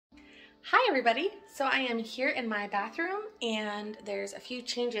Hi everybody! So I am here in my bathroom and there's a few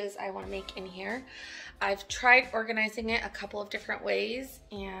changes I want to make in here. I've tried organizing it a couple of different ways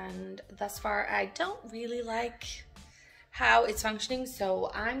and thus far I don't really like how it's functioning,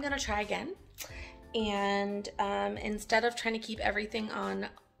 so I'm gonna try again. And instead of trying to keep everything on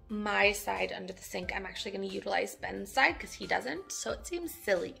my side under the sink, I'm actually going to utilize Ben's side because he doesn't, so it seems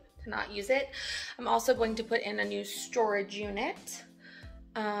silly to not use it. I'm also going to put in a new storage unit,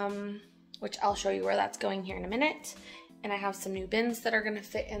 which I'll show you where that's going here in a minute. And I have some new bins that are going to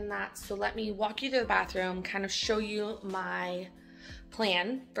fit in that, so let me walk you through the bathroom, kind of show you my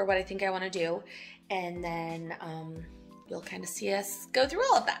plan for what I think I want to do, and then you'll kind of see us go through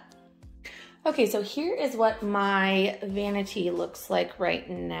all of that. Okay, so here is what my vanity looks like right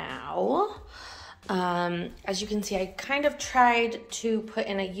now. As you can see, I kind of tried to put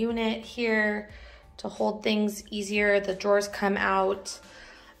in a unit here to hold things easier. The drawers come out.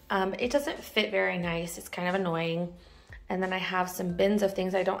 It doesn't fit very nice. It's kind of annoying. And then I have some bins of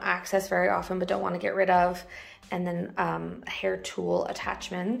things I don't access very often but don't want to get rid of. And then hair tool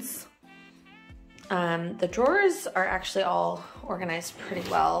attachments. The drawers are actually all organized pretty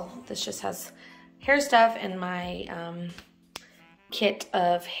well. This just has hair stuff and my kit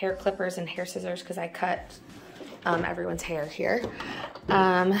of hair clippers and hair scissors because I cut everyone's hair here.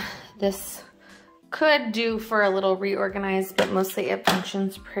 This could do for a little reorganized, but mostly it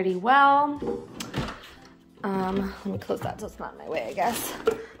functions pretty well. Let me close that so it's not in my way, I guess.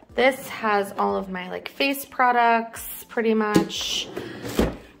 This has all of my like face products pretty much.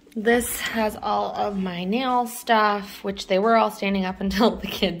 This has all of my nail stuff, which they were all standing up until the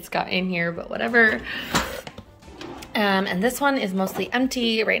kids got in here, but whatever. And this one is mostly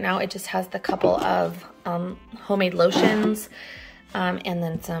empty. Right now it just has the couple of homemade lotions and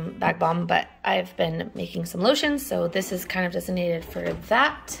then some bag balm, but I've been making some lotions, so this is kind of designated for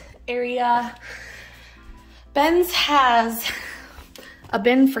that area. Ben's has a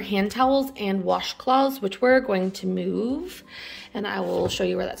bin for hand towels and washcloths, which we're going to move, and I will show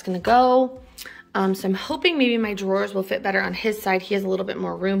you where that's gonna go. So I'm hoping maybe my drawers will fit better on his side. He has a little bit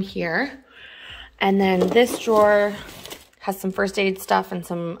more room here. And then this drawer has some first aid stuff and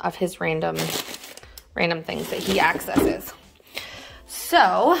some of his random things that he accesses.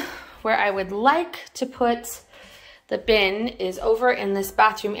 So where I would like to put the bin is over in this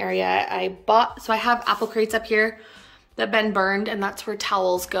bathroom area. So I have apple crates up here that Ben burned, and that's where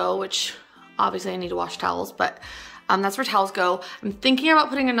towels go, which obviously I need to wash towels, but that's where towels go. I'm thinking about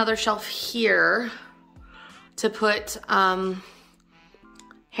putting another shelf here to put hand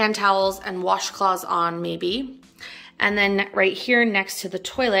towels and washcloths on maybe. And then right here next to the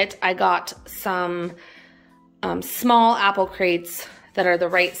toilet, I got some small apple crates that are the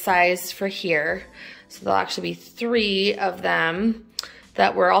right size for here. So there'll actually be 3 of them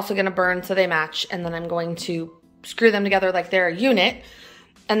that we're also gonna burn so they match. And then I'm going to screw them together like they're a unit.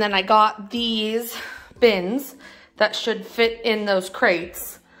 And then I got these bins that should fit in those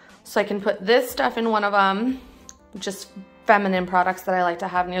crates. So I can put this stuff in one of them, just feminine products that I like to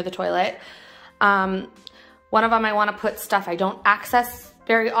have near the toilet. One of them I wanna put stuff I don't access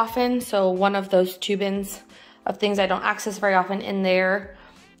very often. So one of those 2 bins of things I don't access very often in there,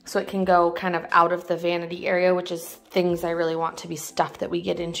 so it can go kind of out of the vanity area, which is things I really want to be stuff that we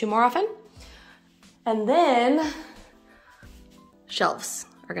get into more often. And then shelves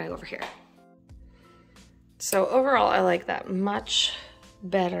are gonna go over here. So overall, I like that much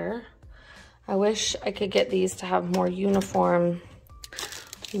better. I wish I could get these to have more uniform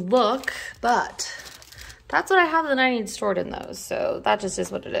look, but that's what I have that I need stored in those. So that just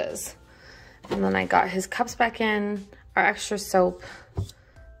is what it is. And then I got his cups back in, our extra soap.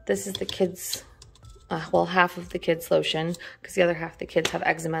 This is the kids, well, half of the kids' lotion, because the other half of the kids have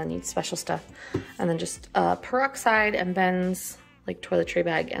eczema and need special stuff. And then just peroxide and Ben's like toiletry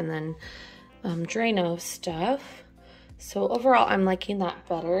bag, and then Drano stuff. So overall, I'm liking that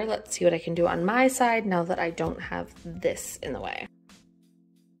better. Let's see what I can do on my side now that I don't have this in the way.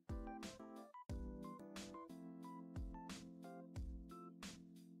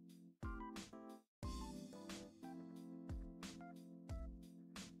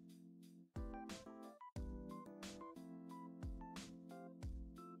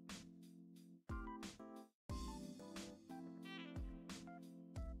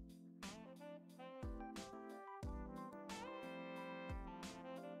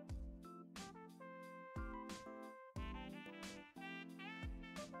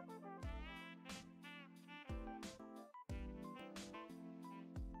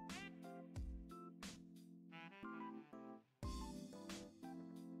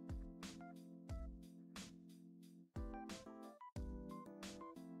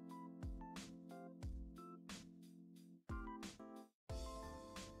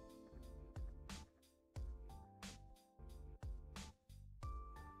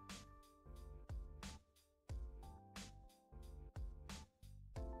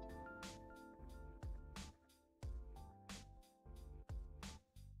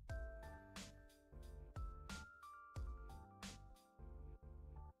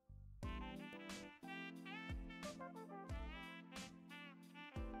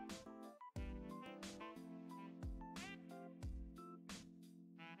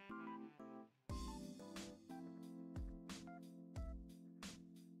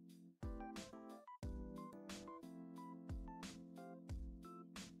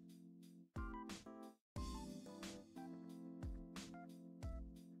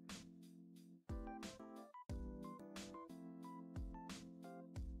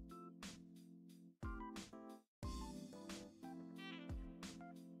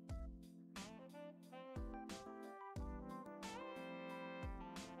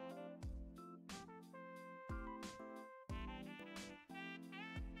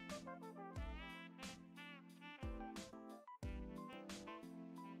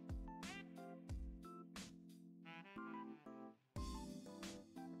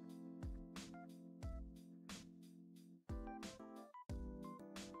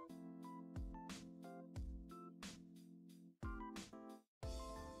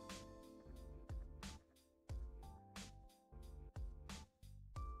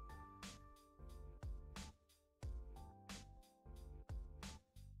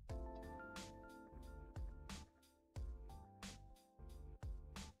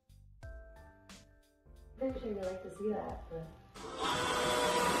 pretty sure you'd like to see that, but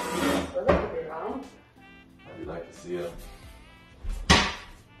well, that could be wrong. I'd like to see it.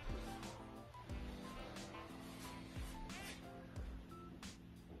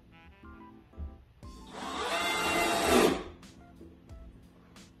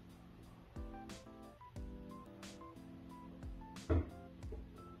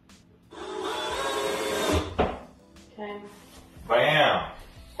 Okay. Bam!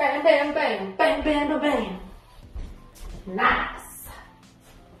 Bam, bam, bam, bam, bam, bam, bam. Nice.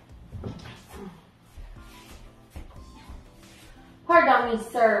 Pardon me,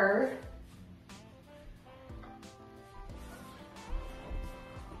 sir.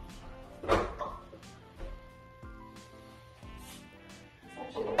 It's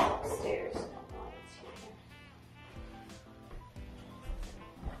actually upstairs.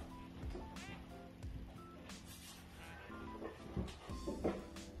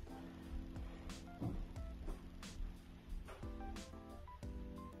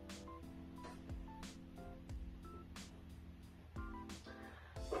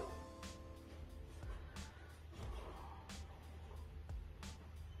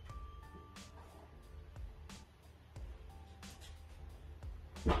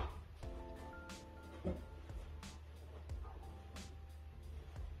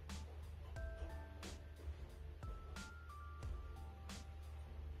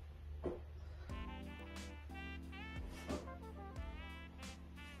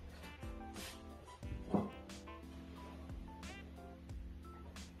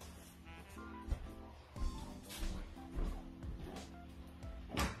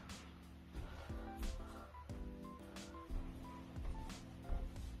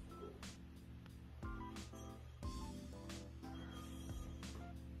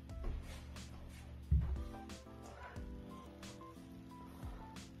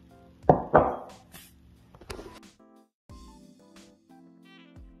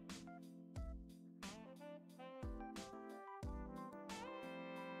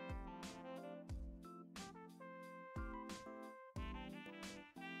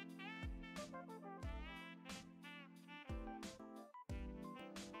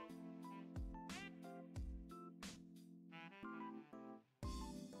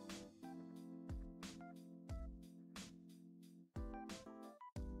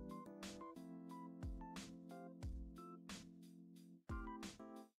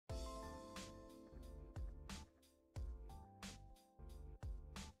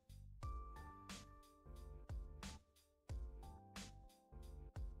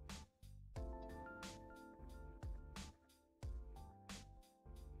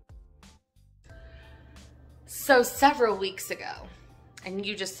 So several weeks ago, and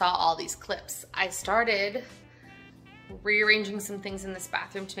you just saw all these clips, I started rearranging some things in this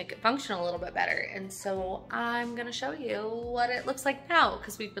bathroom to make it function a little bit better. And so I'm gonna show you what it looks like now,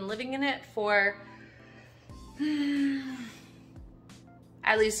 because we've been living in it for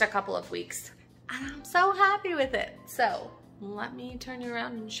at least a couple of weeks. And I'm so happy with it. So let me turn you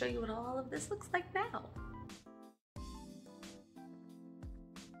around and show you what all of this looks like now.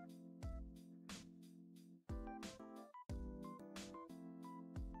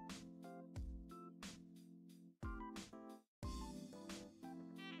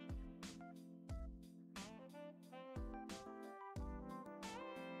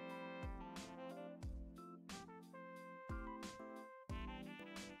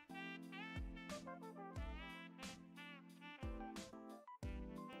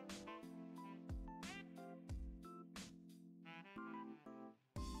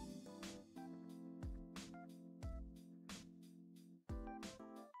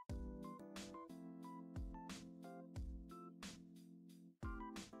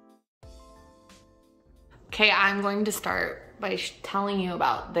 Okay, I'm going to start by telling you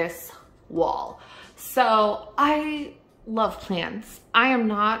about this wall. So I love plants. I am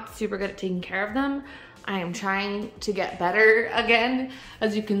not super good at taking care of them. I am trying to get better again.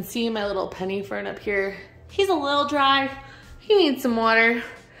 As you can see, my little penny fern up here, he's a little dry. He needs some water.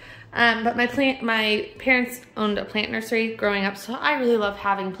 But my parents owned a plant nursery growing up, so I really love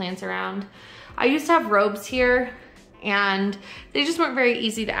having plants around. I used to have robes here, and they just weren't very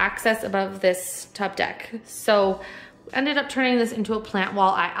easy to access above this tub deck. So ended up turning this into a plant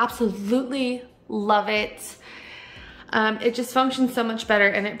wall. I absolutely love it. It just functions so much better,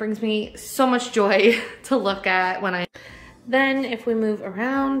 and it brings me so much joy to look at when Then if we move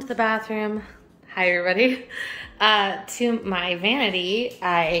around the bathroom, hi everybody, to my vanity,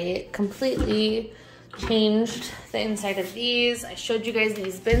 I completely changed the inside of these. I showed you guys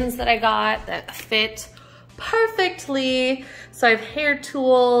these bins that I got that fit perfectly. So I have hair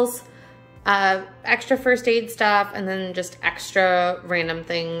tools, extra first aid stuff, and then just extra random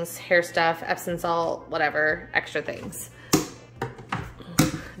things, hair stuff, Epsom salt, whatever, extra things.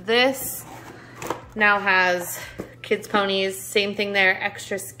 This now has kids ponies, same thing there,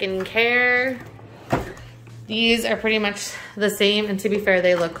 extra skincare. These are pretty much the same, and to be fair,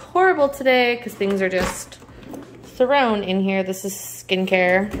 they look horrible today because things are just thrown in here. This is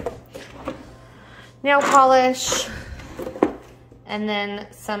skincare, nail polish, and then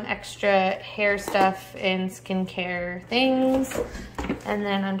some extra hair stuff and skincare things. And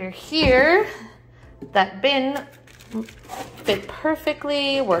then under here, that bin fit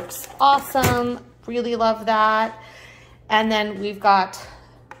perfectly, works awesome, really love that. And then we've got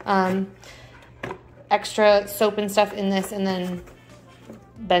extra soap and stuff in this, and then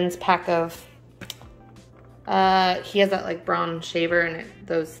Ben's pack of, he has that like Braun shaver, and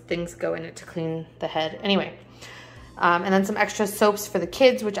those things go in it to clean the head. Anyway, and then some extra soaps for the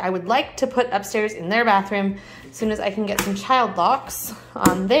kids, which I would like to put upstairs in their bathroom as soon as I can get some child locks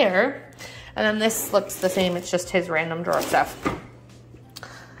on there. And then this looks the same, it's just his random drawer stuff.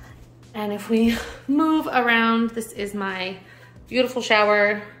 And if we move around, this is my beautiful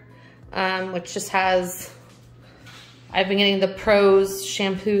shower, which just has, I've been getting the Pros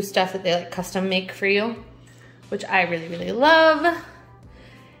shampoo stuff that they like custom make for you, which I really, really love.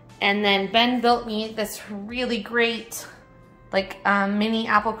 And then Ben built me this really great like mini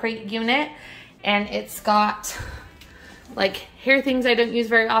apple crate unit, and it's got like hair things I don't use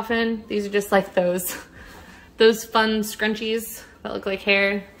very often. These are just like those fun scrunchies that look like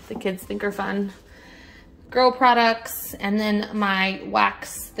hair the kids think are fun. Girl products, and then my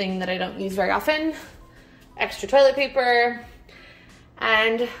wax thing that I don't use very often. Extra toilet paper,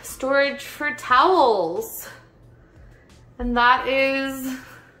 and storage for towels. And that is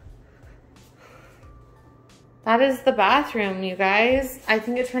the bathroom, you guys. I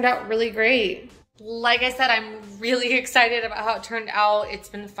think it turned out really great. Like I said, I'm really excited about how it turned out. It's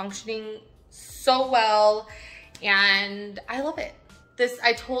been functioning so well, and I love it.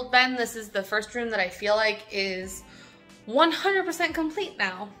 I told Ben this is the first room that I feel like is 100% complete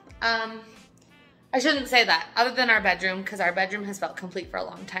now. I shouldn't say that, other than our bedroom, because our bedroom has felt complete for a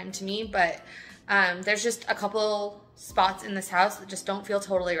long time to me, but there's just a couple spots in this house that just don't feel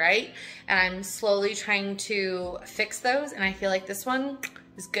totally right, and I'm slowly trying to fix those, and I feel like this one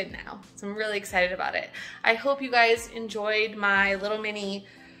is good now. So I'm really excited about it. I hope you guys enjoyed my little mini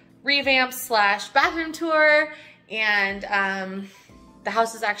revamp / bathroom tour, and the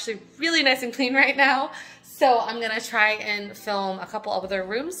house is actually really nice and clean right now. So I'm gonna try and film a couple of other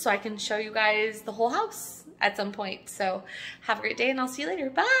rooms so I can show you guys the whole house at some point. So have a great day, and I'll see you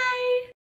later. Bye.